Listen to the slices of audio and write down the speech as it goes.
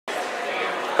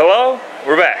Hello,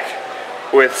 we're back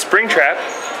with Springtrap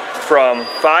from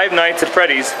Five Nights at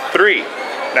Freddy's 3.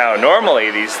 Now,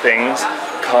 normally these things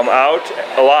come out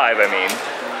alive,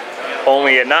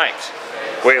 only at night,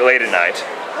 late at night,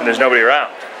 and there's nobody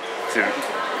around to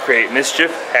create mischief,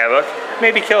 havoc,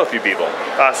 maybe kill a few people,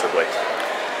 possibly.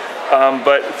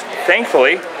 But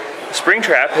thankfully,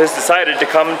 Springtrap has decided to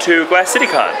come to Glass City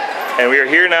Con, and we are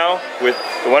here now with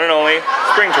the one and only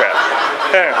Springtrap.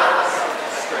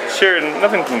 Sure,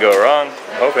 nothing can go wrong,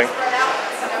 I'm hoping.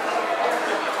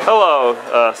 Hello,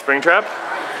 Springtrap.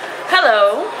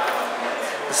 Hello.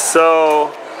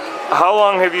 So, how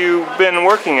long have you been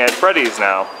working at Freddy's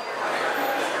now?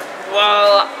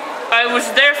 Well, I was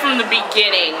there from the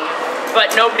beginning,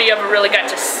 but nobody ever really got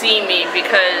to see me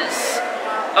because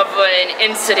of an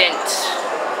incident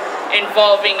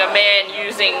involving a man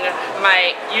using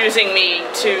me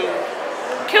to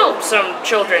kill some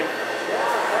children.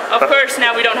 Of course,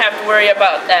 now we don't have to worry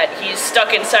about that. He's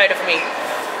stuck inside of me.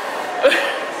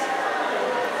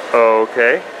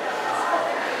 Okay.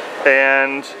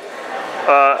 And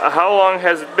how long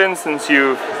has it been since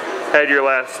you've had your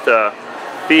last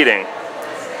feeding?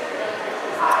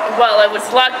 Well, I was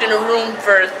locked in a room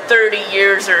for 30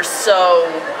 years or so,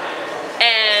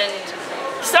 and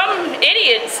some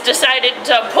idiots decided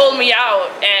to pull me out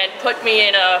and put me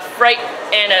in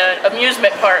an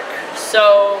amusement park.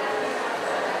 So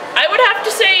I would have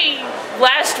to say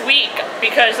last week,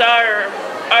 because our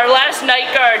last night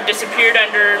guard disappeared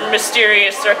under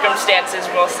mysterious circumstances,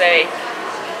 we'll say.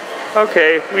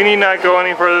 Okay, we need not go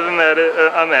any further than that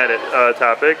on that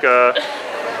topic.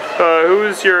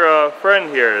 Who's your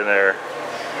friend here and there?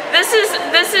 This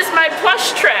is my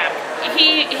plush trap.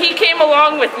 He came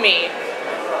along with me.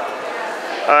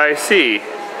 I see.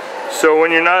 So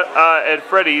when you're not at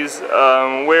Freddy's,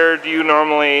 where do you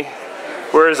normally?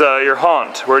 Where's your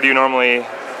haunt? Where do you normally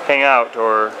hang out,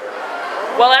 or?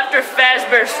 Well, after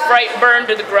Fazbear's Fright burned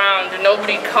to the ground,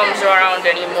 nobody comes around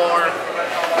anymore.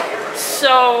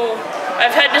 So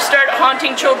I've had to start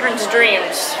haunting children's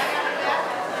dreams.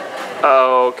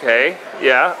 Okay,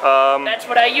 yeah. That's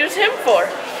what I use him for.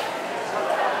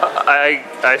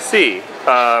 I see.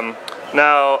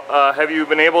 Now, have you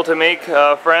been able to make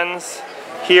friends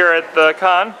here at the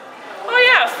con? Oh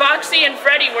yeah, Foxy and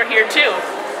Freddy were here too.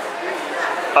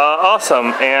 Awesome.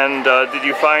 And did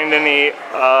you find any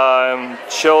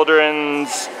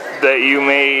children's that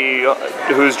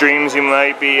whose dreams you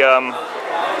might be in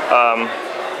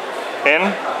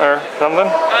or something?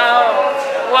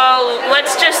 Well,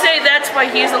 let's just say that's why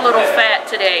he's a little fat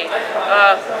today.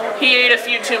 He ate a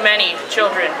few too many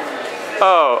children.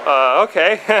 Oh,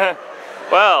 okay.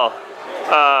 Well,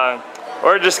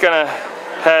 we're just gonna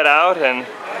head out, and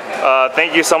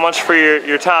thank you so much for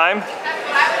your time.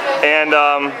 And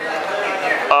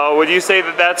would you say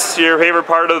that that's your favorite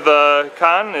part of the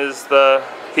con, is the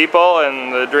people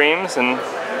and the dreams and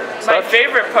such? My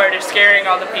favorite part is scaring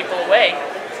all the people away.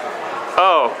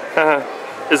 Oh,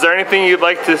 is there anything you'd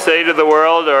like to say to the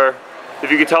world, or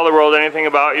if you could tell the world anything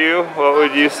about you, what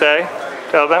would you say?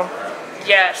 Tell them?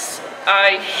 Yes,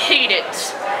 I hate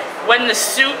it when the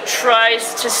suit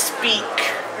tries to speak.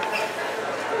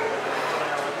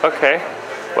 Okay,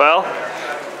 well,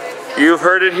 you've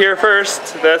heard it here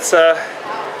first. That's,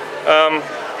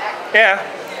 yeah,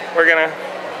 we're gonna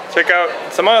check out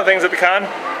some other things at the con.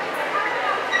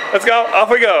 Let's go, off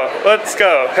we go, let's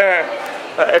go.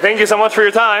 Thank you so much for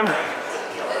your time.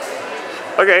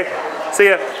 Okay, see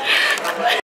ya.